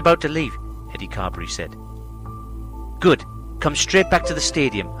 We're just about to leave, Eddie Carberry said. Good. Come straight back to the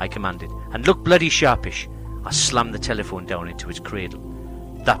stadium, I commanded, and look bloody sharpish. I slammed the telephone down into its cradle.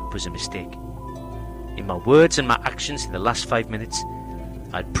 That was a mistake. In my words and my actions in the last 5 minutes,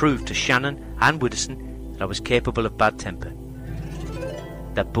 I'd proved to Shannon and Widdowson that I was capable of bad temper.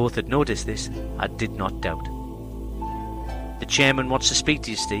 That both had noticed this, I did not doubt. The chairman wants to speak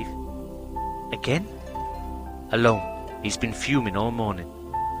to you, Steve. Again? Alone. He's been fuming all morning.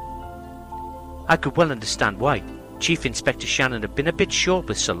 I could well understand why. Chief Inspector Shannon had been a bit short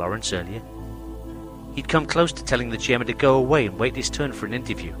with Sir Lawrence earlier. He'd come close to telling the chairman to go away and wait his turn for an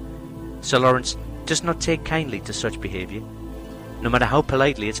interview. Sir Lawrence does not take kindly to such behaviour, no matter how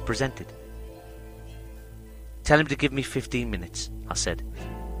politely it's presented. Tell him to give me 15 minutes, I said.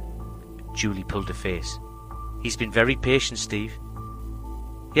 Julie pulled her face. He's been very patient, Steve.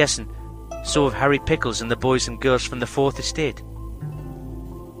 Yes, and so have Harry Pickles and the boys and girls from the Fourth Estate.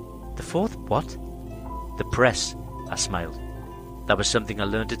 The Fourth what? The press, I smiled. That was something I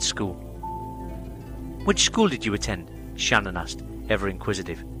learned at school. Which school did you attend? Shannon asked, ever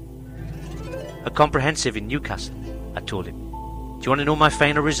inquisitive. A comprehensive in Newcastle, I told him. Do you want to know my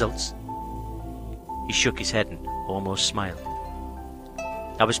final results? He shook his head and almost smiled.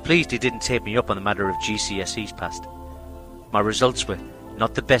 I was pleased he didn't take me up on the matter of GCSEs passed. My results were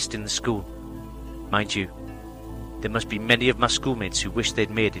not the best in the school. Mind you, there must be many of my schoolmates who wish they'd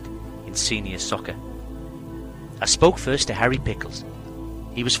made it in senior soccer. I spoke first to Harry Pickles.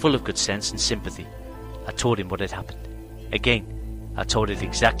 He was full of good sense and sympathy. I told him what had happened. Again, I told it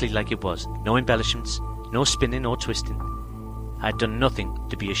exactly like it was. No embellishments, no spinning or twisting. I had done nothing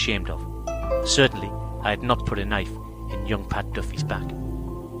to be ashamed of. Certainly, I had not put a knife in young Pat Duffy's back.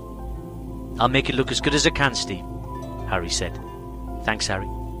 I'll make it look as good as I can, Steve, Harry said. Thanks, Harry.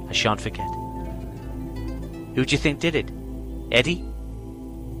 I shan't forget. Who do you think did it? Eddie?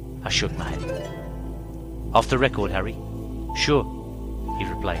 I shook my head. Off the record, Harry. Sure, he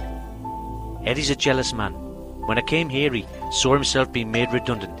replied. Eddie's a jealous man. When I came here, he saw himself being made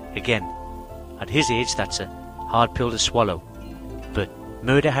redundant again. At his age, that's a hard pill to swallow. But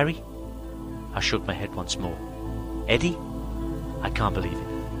murder, Harry? I shook my head once more. Eddie? I can't believe it.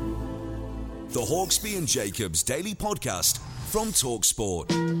 The Hawksby and Jacobs Daily Podcast from TalkSport.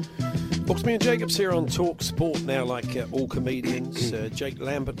 Hawksby and Jacobs here on TalkSport now, like all comedians. Jake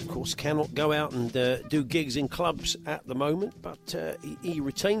Lambert, of course, cannot go out and do gigs in clubs at the moment, but he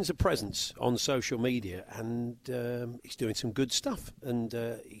retains a presence on social media, and he's doing some good stuff. And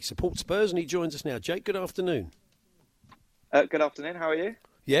he supports Spurs, and he joins us now. Jake, good afternoon. Good afternoon. How are you?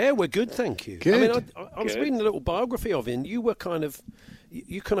 Yeah, we're good, thank you. Good. I mean, I was reading a little biography of you, and you were kind of,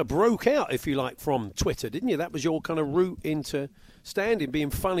 you kind of broke out, if you like, from Twitter, didn't you? That was your kind of route into standing, being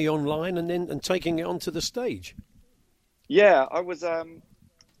funny online, and taking it onto the stage. Yeah, I was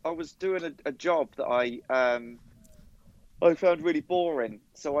doing a job that I found really boring,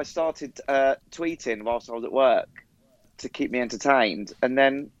 so I started tweeting whilst I was at work to keep me entertained, and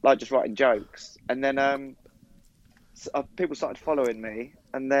then just writing jokes, and then people started following me,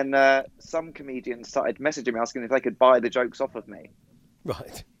 and then some comedians started messaging me asking if they could buy the jokes off of me,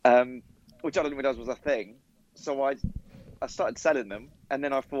 right? Which I didn't realise was a thing. So I started selling them, and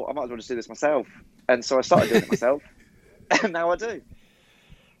then I thought I might as well just do this myself, and so I started doing it myself, and now I do.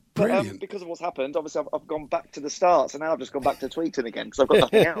 But because of what's happened, obviously I've gone back to the start, so now I've just gone back to tweeting again because I've got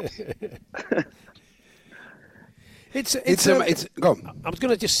nothing else. Go on. I was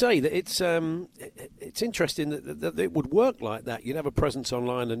going to just say that it's interesting that it would work like that. You'd have a presence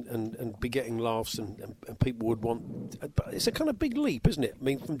online and be getting laughs, and people would want. But it's a kind of big leap, isn't it? I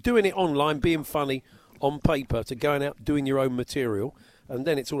mean, from doing it online, being funny on paper, to going out doing your own material, and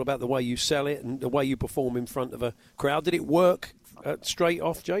then it's all about the way you sell it and the way you perform in front of a crowd. Did it work straight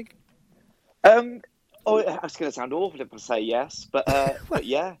off, Jake? It's going to sound awful if I say yes, but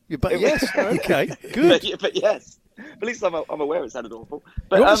yeah. But yes, okay, good. but yes. At least I'm aware it sounded awful.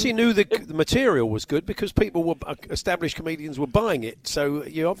 But you obviously knew the material was good because established comedians were buying it. So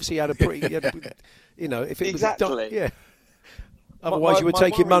you obviously had a pretty, if it exactly. was, yeah. Otherwise, you were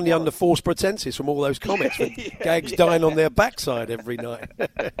taking money under false pretenses from all those comics with gags dying on their backside every night. Well,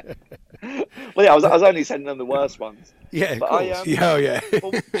 yeah, I was only sending them the worst ones. Yeah, but of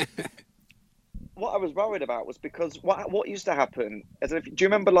course. What I was worried about was because what used to happen is, do you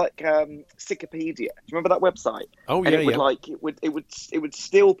remember Wikipedia? Do you remember that website? Oh, and it would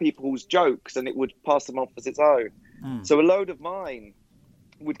steal people's jokes and it would pass them off as its own. So a load of mine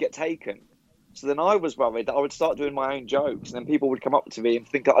would get taken. So then I was worried that I would start doing my own jokes, and then people would come up to me and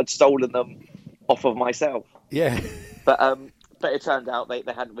think that I'd stolen them off of myself. Yeah. But it turned out they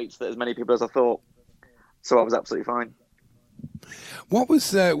hadn't reached as many people as I thought. So I was absolutely fine. What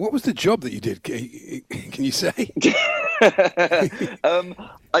was the job that you did? Can you say?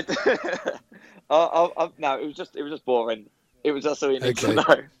 No, it was just boring. It was just so you need to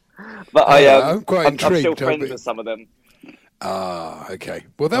know. But I'm quite intrigued. I'm still friends with some of them. Ah, okay.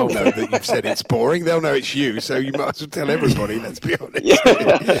 Well, they'll know that you've said it's boring. They'll know it's you, so you might as well tell everybody. Let's be honest.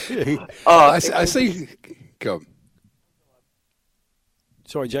 Yeah. I see. Go on.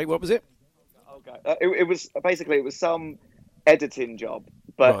 Sorry, Jake. What was it? Okay. It was some editing job,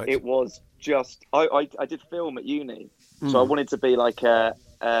 but it was just I did film at uni, so I wanted to be like a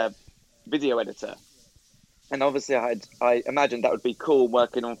video editor, and obviously I imagined that would be cool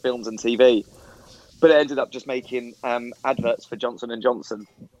working on films and TV, but it ended up just making adverts for Johnson & Johnson.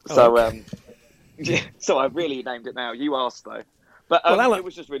 So so I've really named it now. You asked though, but it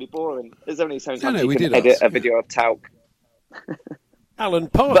was just really boring. There's only so many times you can edit a video of talc. Alan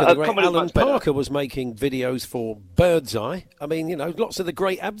Parker, Alan Parker was making videos for Birdseye. I mean, lots of the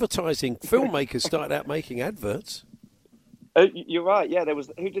great advertising filmmakers started out making adverts. You're right. Yeah, there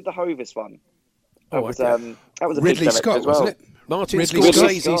was. Who did the Hovis one? That was a Ridley Scott, as well. Wasn't it? Martin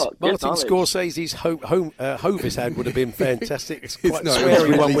Scorsese's Hovis ad would have been fantastic. It's quite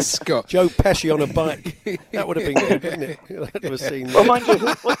sweary one with Scott. Joe Pesci on a bike. That would have been good, wouldn't it? That was seen. Well, mind you,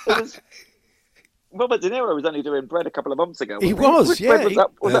 it was. Robert De Niro was only doing Bread a couple of months ago. He was, yeah. Was that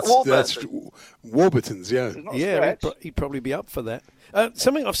Warburton? That's Warburton's, yeah. Yeah, he'd probably be up for that.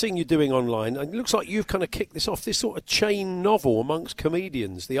 Something I've seen you doing online, and it looks like you've kind of kicked this off, this sort of chain novel amongst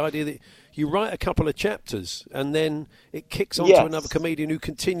comedians. The idea that you write a couple of chapters and then it kicks on to another comedian who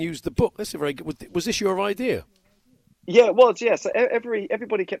continues the book. That's a very good. Was this your idea? Yeah, it was. Yeah, so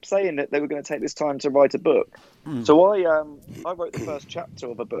everybody kept saying that they were going to take this time to write a book. So I wrote the first chapter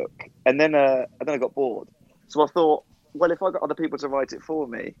of a book, and then I got bored. So I thought, well, if I got other people to write it for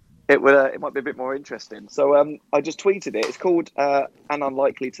me, it might be a bit more interesting. So I just tweeted it. It's called An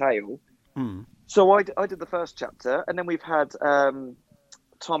Unlikely Tale. So I did the first chapter, and then we've had Tom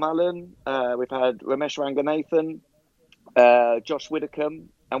Allen, we've had Ramesh Ranganathan, Josh Widdicombe,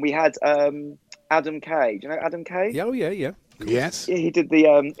 and we had Adam Kay. Do you know Adam Kay? Oh yeah. Yes. Yeah, he did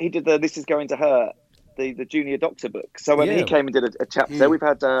the This Is Going to Hurt, the Junior Doctor book. So he came and did a chapter. We've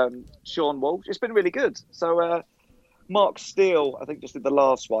had Sean Walsh. It's been really good. So Mark Steele, I think, just did the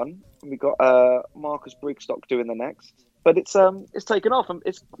last one. And we got Marcus Brigstock doing the next. But it's taken off. And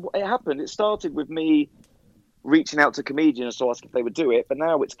it happened. It started with me reaching out to comedians to ask if they would do it, but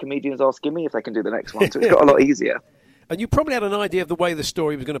now it's comedians asking me if they can do the next one. So it's got a lot easier. And you probably had an idea of the way the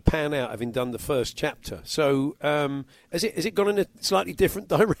story was going to pan out, having done the first chapter. So has it gone in a slightly different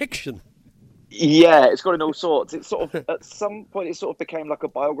direction? Yeah, it's got in all sorts. It's sort of at some point it sort of became like a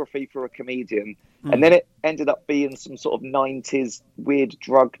biography for a comedian, and then it ended up being some sort of 90s weird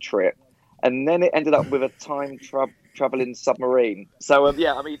drug trip, and then it ended up with a time traveling submarine. So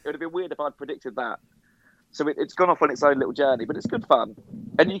yeah, I mean, it would have been weird if I'd predicted that. So it's gone off on its own little journey, but it's good fun,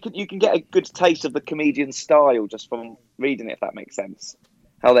 and you can get a good taste of the comedian style just from reading it, if that makes sense,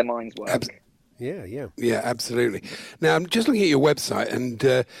 how their minds work. Yeah, absolutely. Now, I'm just looking at your website and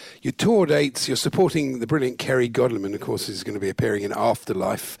your tour dates. You're supporting the brilliant Kerry Godliman, of course, is going to be appearing in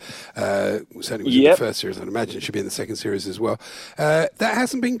Afterlife. Certainly was in the first series. I'd imagine it should be in the second series as well. That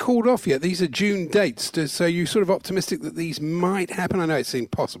hasn't been called off yet. These are June dates. So you're sort of optimistic that these might happen? I know it's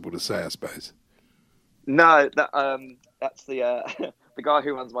impossible to say, I suppose. No, that's the the guy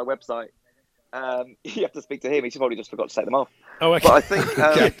who runs my website. You have to speak to him. He probably just forgot to take them off. Oh, okay. But I think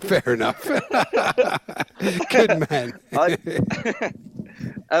okay, fair enough. Good man.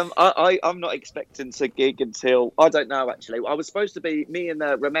 I'm not expecting to gig until I don't know. Actually, I was supposed to be. Me and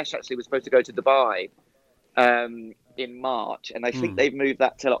Ramesh actually were supposed to go to Dubai in March, and I think they've moved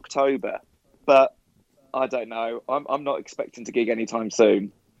that till October. But I don't know. I'm not expecting to gig anytime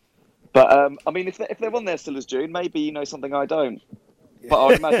soon. But I mean, if they're on there still as June, maybe you know something I don't. But I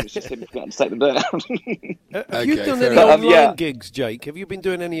would imagine it's just him forgetting to take them down. Have you done any online gigs, Jake? Have you been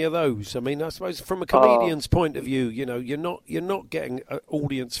doing any of those? I mean, I suppose from a comedian's point of view, you know, you're not getting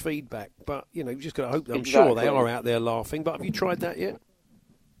audience feedback, but you know, you've just got to hope. I'm sure they are out there laughing. But have you tried that yet?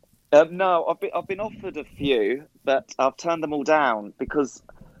 No, I've been offered a few, but I've turned them all down because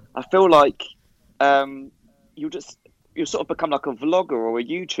I feel like you sort of become like a vlogger or a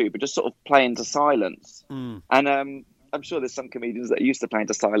YouTuber, just sort of play into silence. And I'm sure there's some comedians that are used to playing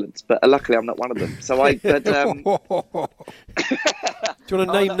to silence, but luckily I'm not one of them. So I. But, do you want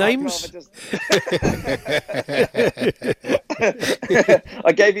to name names?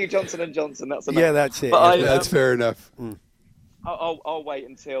 I gave you Johnson & Johnson. That's enough. Yeah, that's it. But that's fair enough. I'll wait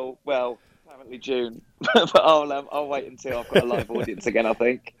until apparently June, but I'll wait until I've got a live audience again. I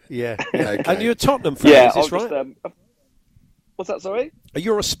think. Yeah. Okay. And you're a Tottenham fan, is this right? What's that? Sorry.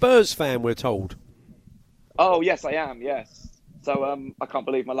 You're a Spurs fan, we're told. Oh yes, I am. Yes. So I can't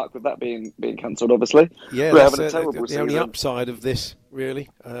believe my luck with that being cancelled. Obviously, yeah, we're having a terrible season. The only upside of this, really,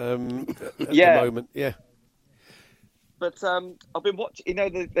 at the moment. Yeah. But I've been watching. You know,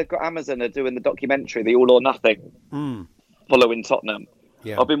 they've got Amazon are doing the documentary, The All or Nothing, following Tottenham.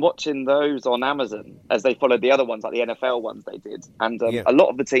 Yeah. I've been watching those on Amazon as they followed the other ones, like the NFL ones they did, and a lot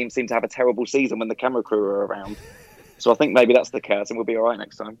of the teams seem to have a terrible season when the camera crew are around. So I think maybe that's the curse, and we'll be all right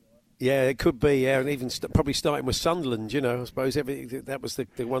next time. Yeah, it could be. Yeah, and even probably starting with Sunderland. You know, I suppose that was the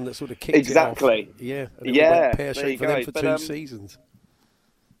one that sort of kicked it off. Yeah, and it went pear-shaped for them for 2 seasons.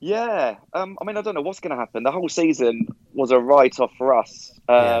 Yeah, I mean, I don't know what's going to happen. The whole season was a write-off for us,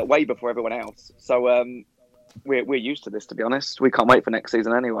 way before everyone else. So we're used to this, to be honest. We can't wait for next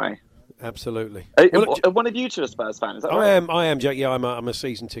season anyway. Absolutely. One of you two are Spurs fans, is that right? I am, Jake. Yeah, I'm a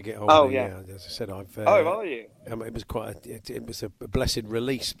season ticket holder. Oh, yeah. As I said, I've. Are you? It was it was a blessed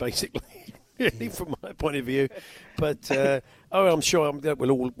release, basically, from my point of view. But I'm sure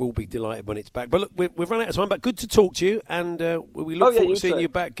we'll be delighted when it's back. But look, we've run out of time. But good to talk to you, and we look forward to seeing you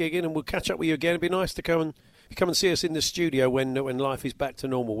back gigging, and we'll catch up with you again. It'd be nice to come and see us in the studio when life is back to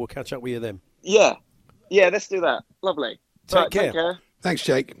normal. We'll catch up with you then. Yeah, let's do that. Lovely. Take care. Thanks,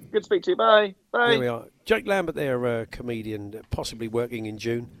 Jake. Good to speak to you. Bye. There we are. Jake Lambert there, a comedian, possibly working in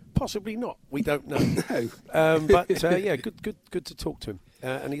June. Possibly not. We don't know. No. But good to talk to him.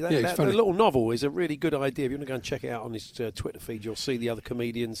 And that little novel is a really good idea. If you want to go and check it out on his Twitter feed, you'll see the other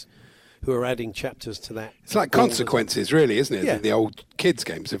comedians who are adding chapters to that. It's like Consequences, really, isn't it? Yeah. The old kids'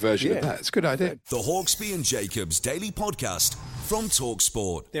 games, a version of that. It's a good idea. The Hawksbee and Jacobs Daily Podcast from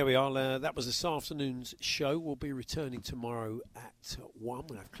TalkSport. There we are. That was this afternoon's show. We'll be returning tomorrow at 1.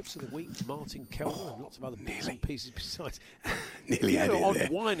 We'll have clips of the week, Martin Kelner, and lots of other bits and pieces besides. Nearly had it there. Odd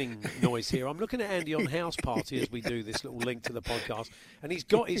whining noise here. I'm looking at Andy on House Party as we do this little link to the podcast, and he's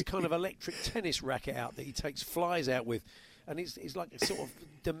got his kind of electric tennis racket out that he takes flies out with. And he's like a sort of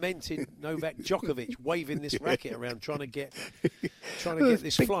demented Novak Djokovic waving this racket around, trying to get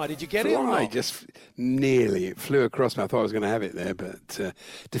this fly. Did you get it? Or not? Just nearly. It flew across me. I thought I was going to have it there, but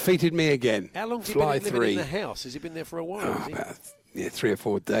defeated me again. How long has he been living in the house? Has he been there for a while? About 3 or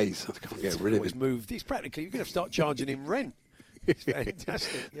 4 days. I can't get rid of him. Moved. He's practically. You're going to start charging him rent. It's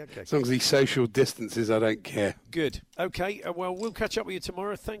fantastic. Yeah, okay. As long as he social distances, I don't care. Good. Okay, well, we'll catch up with you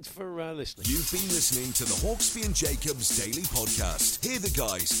tomorrow. Thanks for listening. You've been listening to the Hawksbee and Jacobs Daily Podcast. Hear the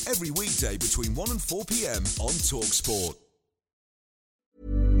guys every weekday between 1 and 4 p.m. on TalkSport.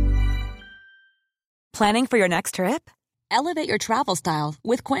 Planning for your next trip? Elevate your travel style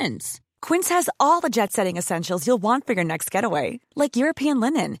with Quince. Quince has all the jet-setting essentials you'll want for your next getaway, like European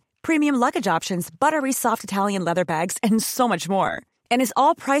linen, premium luggage options, buttery soft Italian leather bags, and so much more. And is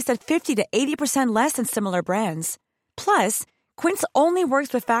all priced at 50 to 80% less than similar brands. Plus, Quince only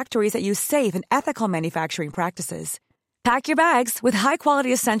works with factories that use safe and ethical manufacturing practices. Pack your bags with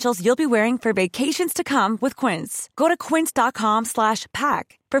high-quality essentials you'll be wearing for vacations to come with Quince. Go to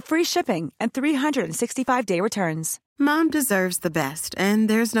quince.com/pack for free shipping and 365-day returns. Mom deserves the best, and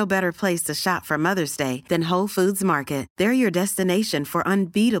there's no better place to shop for Mother's Day than Whole Foods Market. They're your destination for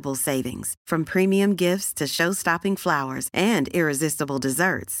unbeatable savings, from premium gifts to show-stopping flowers and irresistible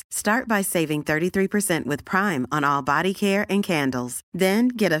desserts. Start by saving 33% with Prime on all body care and candles. Then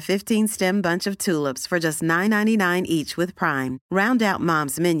get a 15-stem bunch of tulips for just $9.99 each with Prime. Round out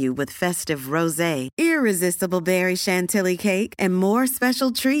Mom's menu with festive rosé, irresistible berry chantilly cake, and more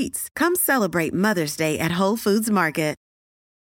special treats. Come celebrate Mother's Day at Whole Foods Market.